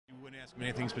ask them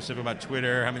anything specific about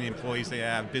Twitter, how many employees they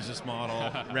have, business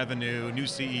model, revenue, new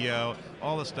CEO,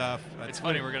 all the stuff. It's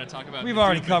funny, we're going to talk about We've Hadoop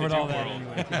already and covered Hadoop all that world.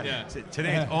 anyway. Yeah.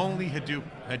 Today it's only Hadoop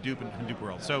and Hadoop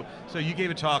world. So you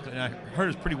gave a talk, and I heard it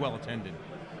was pretty well attended.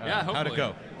 Yeah, hopefully. How'd it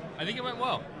go? I think it went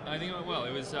well.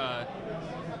 It was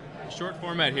short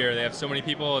format here. They have so many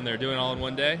people, and they're doing it all in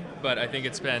one day. But I think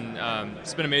it's been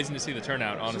amazing to see the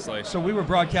turnout, honestly. So we were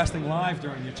broadcasting live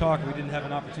during your talk. We didn't have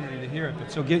an opportunity to hear it.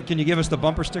 But can you give us the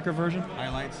bumper sticker version?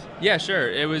 Highlights? Yeah,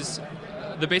 sure. It was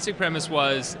the basic premise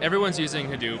was everyone's using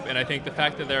Hadoop, and I think the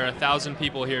fact that there are 1,000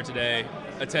 people here today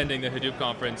attending the Hadoop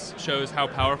conference shows how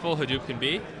powerful Hadoop can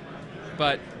be.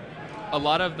 But a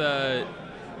lot of the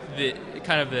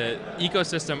kind of the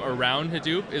ecosystem around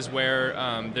Hadoop is where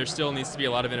there still needs to be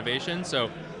a lot of innovation.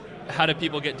 So how do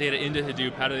people get data into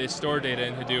Hadoop? How do they store data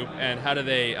in Hadoop? And how do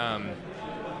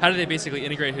they basically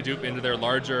integrate Hadoop into their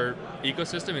larger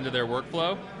ecosystem, into their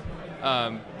workflow?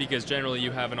 Because generally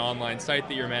you have an online site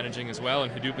that you're managing as well,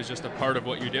 and Hadoop is just a part of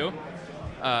what you do.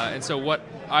 And so what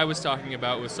I was talking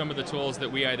about was some of the tools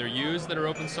that we either use that are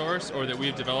open source or that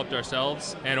we've developed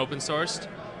ourselves and open sourced.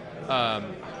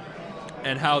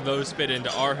 And how those fit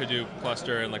into our Hadoop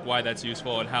cluster, and like why that's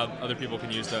useful, and how other people can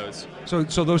use those. So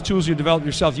those tools you developed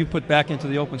yourself, you put back into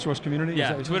the open source community?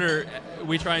 Yeah, Twitter.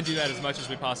 We try and do that as much as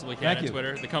we possibly can on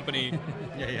Twitter. The company,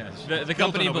 the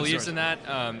company believes in that.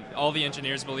 All the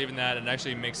engineers believe in that, and it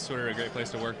actually makes Twitter a great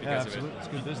place to work because of it. It's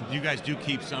good business. You guys do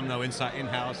keep some though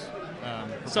in-house.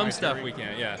 Some stuff we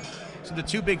can, yeah. So the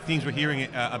two big themes we're hearing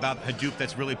about Hadoop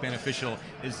that's really beneficial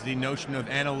is the notion of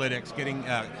analytics, getting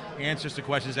answers to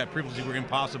questions that previously were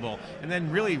impossible, and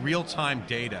then really real-time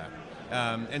data.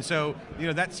 And so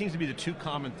that seems to be the two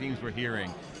common themes we're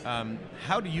hearing.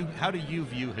 How do you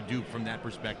view Hadoop from that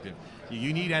perspective?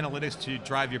 You need analytics to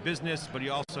drive your business, but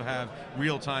you also have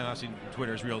real-time. Obviously,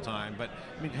 Twitter is real-time, but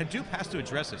I mean, Hadoop has to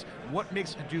address this. What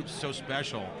makes Hadoop so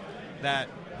special that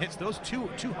hits those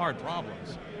two hard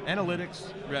problems? Analytics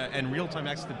and real-time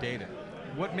access to data.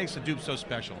 What makes Hadoop so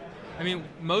special? I mean,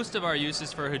 most of our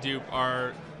uses for Hadoop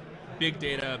are big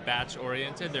data,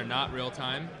 batch-oriented. They're not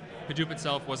real-time. Hadoop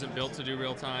itself wasn't built to do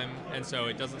real-time, and so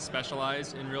it doesn't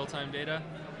specialize in real-time data.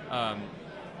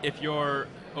 If you're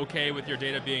okay with your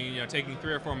data being, taking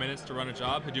 3 or 4 minutes to run a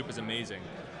job, Hadoop is amazing.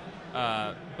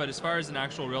 But as far as an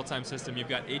actual real-time system, you've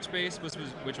got HBase,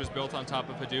 which was built on top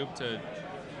of Hadoop to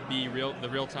be the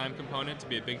real-time component, to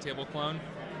be a bigtable clone.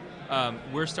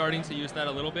 We're starting to use that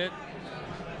a little bit,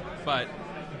 but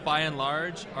by and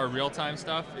large, our real-time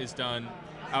stuff is done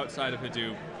outside of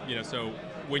Hadoop. So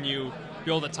when you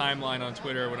build a timeline on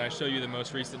Twitter, when I show you the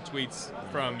most recent tweets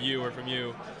from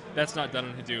you, that's not done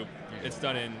in Hadoop. It's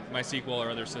done in MySQL or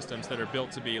other systems that are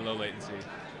built to be low latency.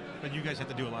 But you guys have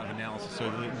to do a lot of analysis,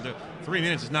 so the 3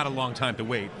 minutes is not a long time to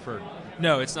wait for.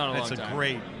 No, it's not a long time. That's a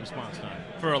great response time.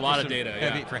 For a lot of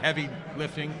data, For heavy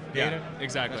lifting data? Yeah,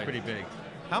 exactly. That's pretty big.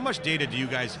 How much data do you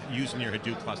guys use in your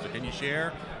Hadoop cluster? Can you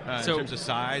share in terms of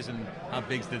size and how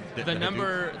big's the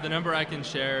number? The number I can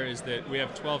share is that we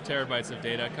have 12 terabytes of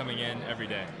data coming in every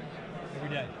day.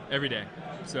 Every day.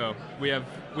 So we have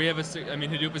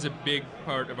Hadoop is a big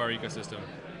part of our ecosystem.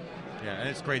 Yeah, and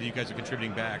it's great that you guys are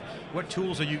contributing back. What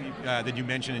tools are you that you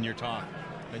mentioned in your talk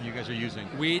that you guys are using?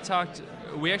 We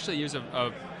actually use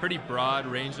a pretty broad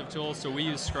range of tools. So we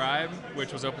use Scribe,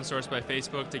 which was open sourced by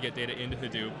Facebook to get data into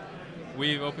Hadoop.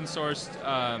 We've open sourced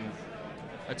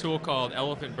a tool called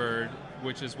Elephant Bird,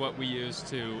 which is what we use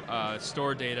to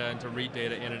store data and to read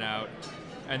data in and out.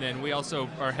 And then we also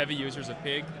are heavy users of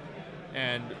Pig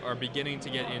and are beginning to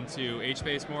get into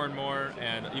HBase more and more,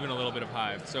 and even a little bit of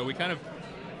Hive. So we're kind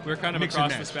of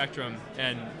across the spectrum,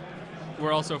 and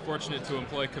we're also fortunate to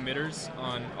employ committers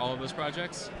on all of those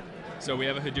projects. So we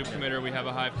have a Hadoop committer, we have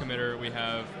a Hive committer, we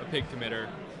have a Pig committer.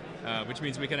 Which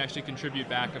means we can actually contribute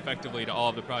back effectively to all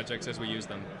of the projects as we use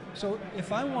them. So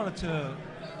if I wanted to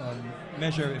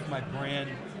measure if my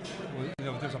brand,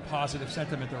 if there's a positive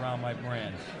sentiment around my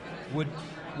brand, would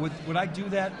I do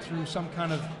that through some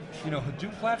kind of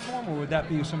Hadoop platform, or would that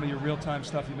be some of your real-time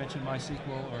stuff? You mentioned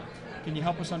MySQL, or can you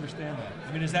help us understand that?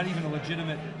 I mean, is that even a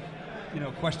legitimate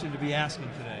question to be asking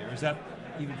today, or is that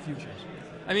even futures?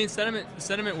 I mean,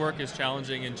 sentiment work is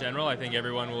challenging in general. I think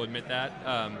everyone will admit that.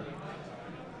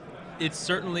 It's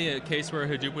certainly a case where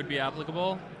Hadoop would be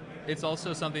applicable. It's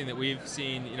also something that we've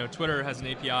seen, Twitter has an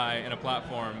API and a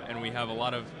platform, and we have a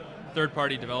lot of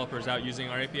third-party developers out using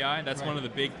our API. That's one of the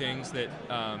big things that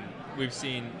we've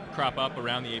seen crop up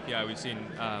around the API. We've seen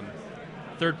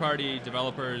third-party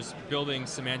developers building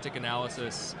semantic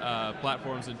analysis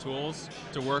platforms and tools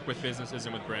to work with businesses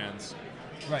and with brands.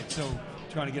 Right, so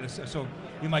trying to get so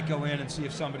you might go in and see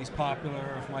if somebody's popular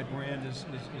or if my brand is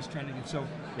trending. And so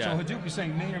Hadoop, you're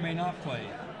saying, may or may not play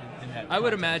in that. I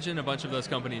would imagine a bunch of those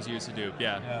companies use Hadoop,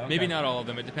 Okay. Maybe not all of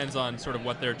them. It depends on sort of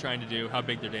what they're trying to do, how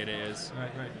big their data is.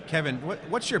 Right. Kevin,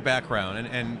 what's your background?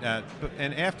 And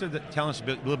after tell us a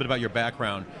little bit about your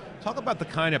background, talk about the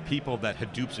kind of people that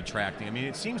Hadoop's attracting. I mean,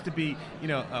 it seems to be,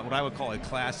 what I would call a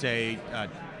Class A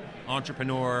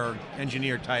entrepreneur,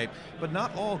 engineer type, but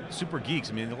not all super geeks.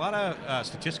 I mean, a lot of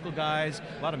statistical guys,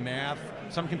 a lot of math,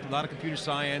 a lot of computer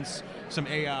science, some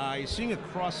AI. You're seeing a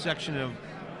cross-section of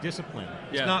discipline.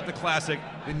 It's not the classic,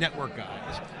 the network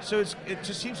guys. So it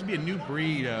just seems to be a new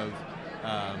breed of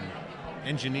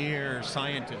engineer,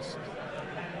 scientist.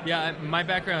 Yeah, my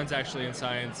background's actually in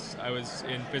science. I was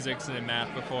in physics and in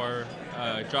math before.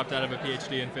 Dropped out of a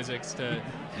PhD in physics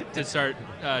to start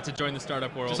to join the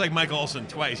startup world. Just like Mike Olson,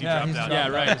 twice he dropped out. Yeah,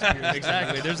 right.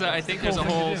 Exactly. I think there's a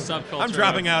whole subculture. I'm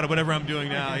dropping out of whatever I'm doing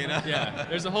now. Yeah,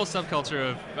 there's a whole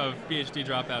subculture of PhD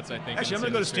dropouts. I think. Actually, I'm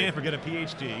going to go to Stanford, get a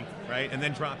PhD, right, and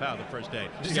then drop out the first day.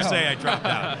 Just to say I dropped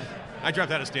out. I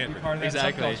dropped out of Stanford. Part of that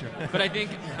exactly. subculture. But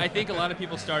I think a lot of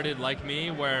people started like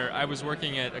me, where I was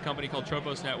working at a company called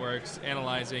Tropos Networks,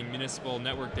 analyzing municipal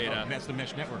network data. That's the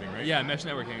mesh networking, right? Yeah, mesh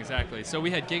networking, exactly. So we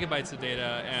had gigabytes of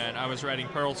data, and I was writing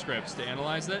Perl scripts to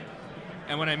analyze it.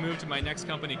 And when I moved to my next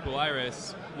company, Cool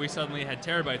Iris, we suddenly had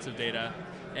terabytes of data,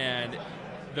 and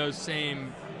those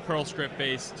same Perl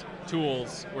script-based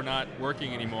tools were not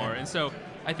working anymore. And so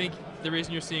I think the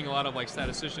reason you're seeing a lot of like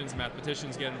statisticians,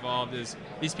 mathematicians get involved is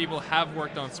these people have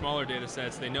worked on smaller data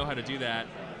sets, they know how to do that.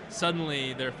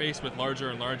 Suddenly they're faced with larger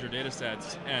and larger data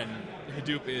sets, and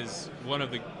Hadoop is one of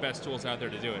the best tools out there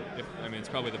to do it. It's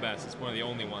probably the best. It's one of the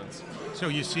only ones. So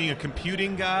you're seeing a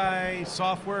computing guy,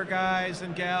 software guys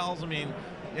and gals? I mean,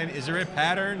 and is there a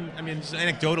pattern? I mean, just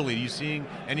anecdotally, are you seeing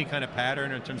any kind of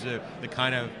pattern in terms of the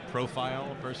kind of profile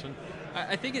of person?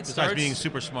 I think it Besides starts being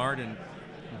super smart and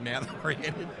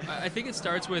math-oriented? I think it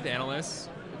starts with analysts,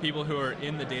 people who are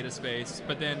in the data space,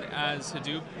 but then as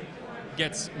Hadoop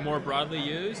gets more broadly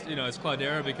used, as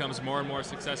Cloudera becomes more and more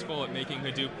successful at making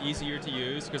Hadoop easier to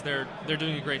use, because they're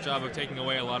doing a great job of taking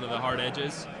away a lot of the hard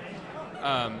edges,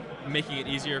 making it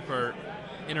easier for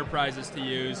enterprises to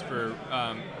use, for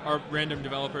our random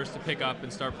developers to pick up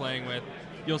and start playing with.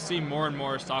 You'll see more and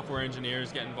more software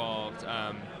engineers get involved.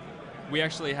 We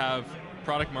actually have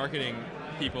product marketing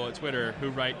people at Twitter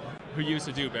who use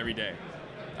Hadoop every day.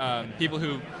 People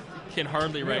who can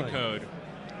hardly write code,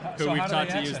 who we've taught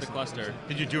to use the cluster.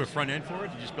 Did you do a front end for it?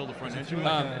 Did you just build a front end to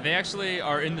it? They actually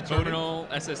are in the terminal,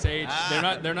 SSH.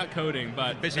 They're not coding,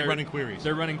 but basically running queries.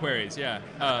 They're running queries,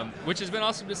 which has been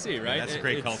awesome to see, right? Yeah, that's a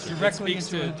great culture. Directly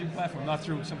into the Hadoop platform, not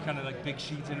through some kind of like big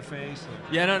sheets interface.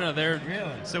 No, they're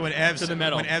really. So when Ev says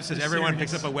They're everyone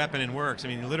serious. picks up a weapon and works, I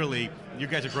mean, literally, you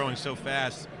guys are growing so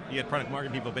fast. You get product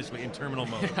marketing people basically in terminal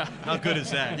mode. How good is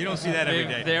that? You don't see that every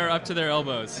day. They are up to their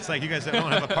elbows. It's like you guys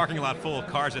don't have a parking lot full of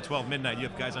cars at 12 midnight. You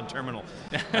have guys on terminal.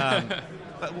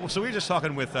 So we were just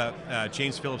talking with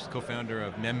James Phillips, co-founder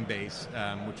of Membase,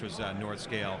 which was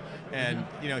Northscale, and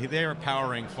they are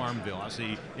powering Farmville.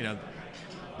 Obviously,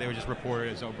 they were just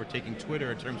reported as overtaking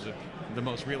Twitter in terms of the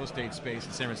most real estate space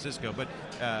in San Francisco. But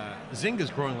Zynga's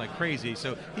growing like crazy.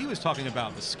 So he was talking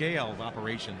about the scale of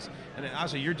operations. And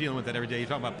obviously you're dealing with that every day. You're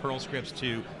talking about Perl scripts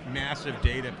to massive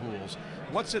data pools.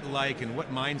 What's it like, and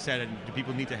what mindset do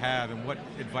people need to have, and what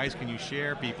advice can you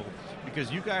share people?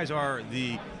 Because you guys are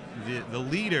the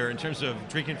leader in terms of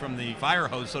drinking from the fire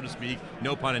hose, so to speak,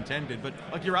 no pun intended, but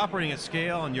like you're operating at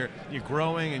scale and you're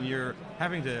growing and you're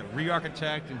having to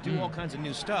re-architect and do all kinds of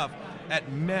new stuff at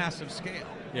massive scale.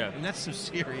 Yeah. And that's so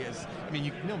serious. I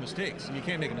mean, no mistakes, and you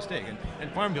can't make a mistake.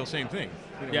 And Farmville, same thing.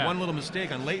 One little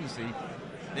mistake on latency,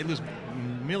 they lose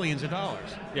millions of dollars.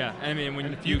 Yeah, I mean,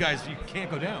 when you guys, you can't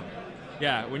go down.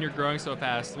 Yeah, when you're growing so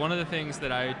fast, one of the things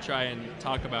that I try and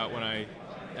talk about when I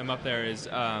am up there is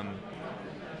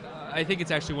I think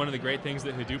it's actually one of the great things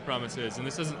that Hadoop promises, and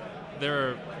this isn't,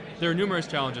 there are numerous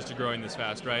challenges to growing this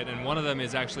fast, right? And one of them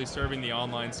is actually serving the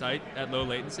online site at low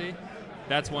latency.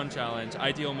 That's one challenge.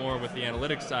 I deal more with the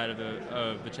analytics side of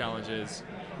the challenges,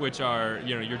 which are,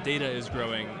 your data is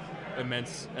growing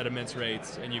at immense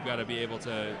rates, and you've got to be able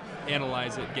to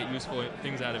analyze it, get useful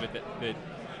things out of it that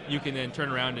you can then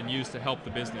turn around and use to help the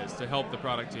business, to help the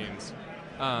product teams.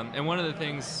 And one of the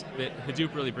things that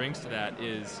Hadoop really brings to that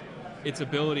is its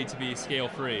ability to be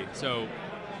scale-free. So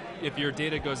if your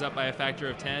data goes up by a factor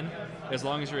of 10, as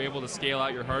long as you're able to scale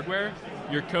out your hardware,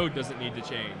 your code doesn't need to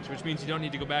change, which means you don't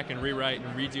need to go back and rewrite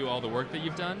and redo all the work that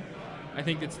you've done. I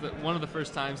think it's one of the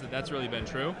first times that that's really been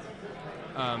true.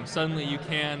 Suddenly you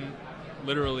can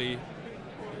literally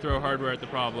throw hardware at the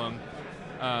problem,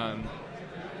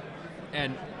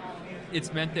 And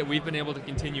it's meant that we've been able to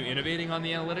continue innovating on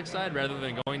the analytics side rather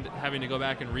than having to go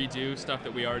back and redo stuff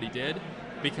that we already did,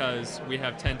 because we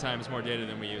have 10 times more data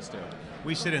than we used to.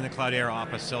 We sit in the Cloudera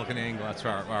office, SiliconANGLE. That's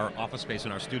our office space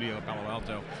in our studio at Palo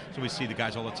Alto. So we see the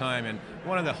guys all the time. And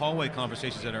one of the hallway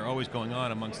conversations that are always going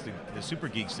on amongst the super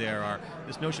geeks there are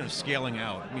this notion of scaling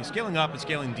out. I mean, scaling up and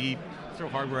scaling deep. Throw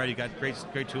hardware out, you got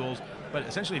great tools. But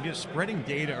essentially, if you're spreading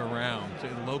data around to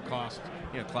low-cost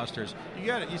clusters,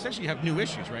 you essentially have new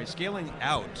issues, right? Scaling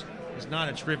out is not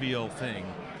a trivial thing.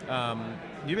 Do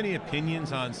you have any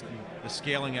opinions on the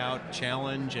scaling out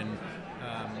challenge and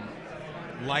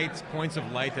points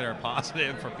of light that are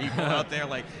positive for people out there?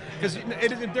 Like, because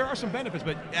there are some benefits,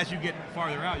 but as you get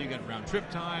farther out, you get round trip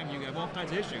time, you have all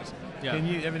kinds of issues. Yeah. Can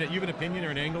you have an opinion or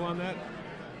an angle on that?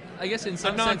 I guess in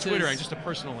some I'm not senses, on Twitter, just a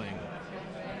personal angle.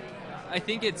 I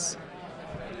think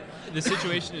the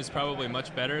situation is probably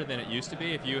much better than it used to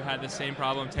be. If you had the same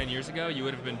problem 10 years ago, you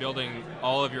would have been building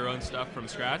all of your own stuff from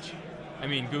scratch. I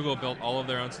mean, Google built all of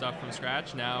their own stuff from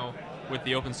scratch. Now, with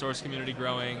the open source community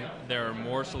growing, there are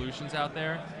more solutions out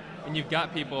there. And you've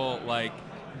got people like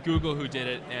Google who did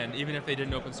it, and even if they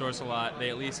didn't open source a lot, they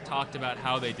at least talked about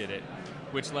how they did it,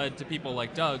 which led to people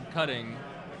like Doug Cutting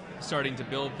starting to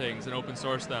build things and open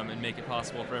source them and make it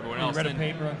possible for everyone else. You read a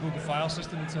paper on Google File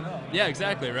System and said, oh. Yeah,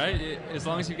 exactly, right? As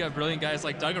long as you've got brilliant guys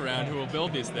like Doug around who will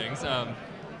build these things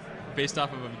based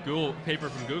off of a paper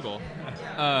from Google.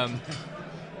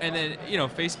 And then,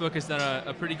 Facebook has done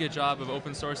a pretty good job of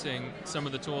open sourcing some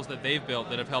of the tools that they've built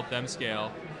that have helped them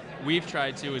scale. We've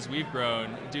tried to, as we've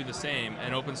grown, do the same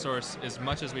and open source as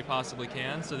much as we possibly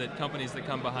can so that companies that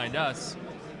come behind us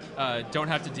don't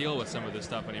have to deal with some of this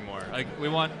stuff anymore. Like,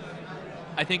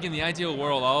 I think in the ideal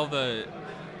world, all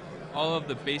of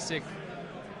the basic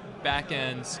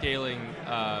back-end scaling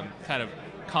kind of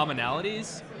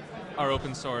commonalities are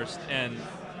open sourced, and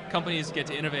companies get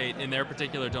to innovate in their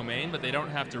particular domain, but they don't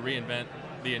have to reinvent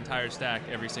the entire stack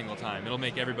every single time. It'll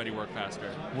make everybody work faster.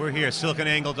 We're here,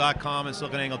 siliconangle.com and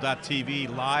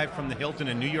siliconangle.tv, live from the Hilton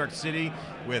in New York City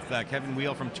with Kevin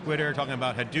Weil from Twitter talking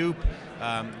about Hadoop.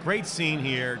 Great scene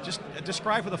here. Just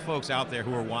describe for the folks out there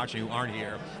who are watching, who aren't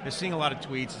here. They're seeing a lot of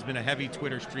tweets. It's been a heavy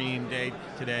Twitter stream day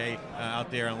today out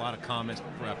there, and a lot of comments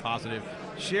positive.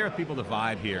 Share with people the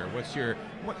vibe here. What's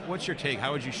your take?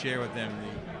 How would you share with them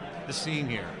the scene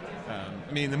here?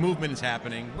 I mean, the movement is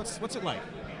happening. What's it like?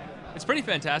 It's pretty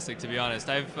fantastic, to be honest.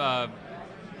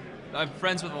 I'm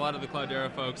friends with a lot of the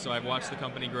Cloudera folks, so I've watched the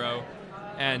company grow.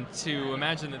 And to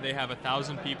imagine that they have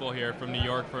 1,000 people here from New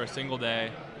York for a single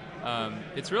day,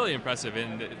 it's really impressive.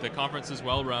 And the conference is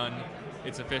well run,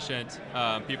 it's efficient,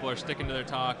 people are sticking to their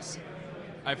talks.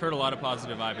 I've heard a lot of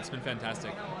positive vibe. It's been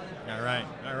fantastic. All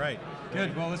right.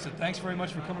 Good. Well, listen, thanks very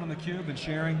much for coming on theCUBE and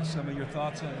sharing some of your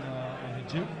thoughts on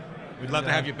Hadoop. We'd love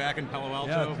to have you back in Palo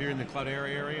Alto, here in the Cloudera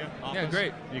area office. Yeah,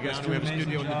 great. You guys do we have a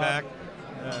studio in the back.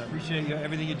 Appreciate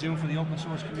everything you're doing for the open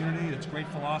source community. It's great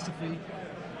philosophy,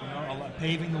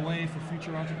 paving the way for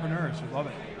future entrepreneurs. We love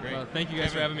it. Great. Well, thank you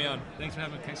guys for having me on. Thanks for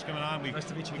coming on. Nice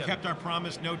to meet you, we Kevin. kept our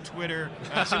promise, no Twitter.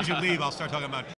 As soon as you leave, I'll start talking about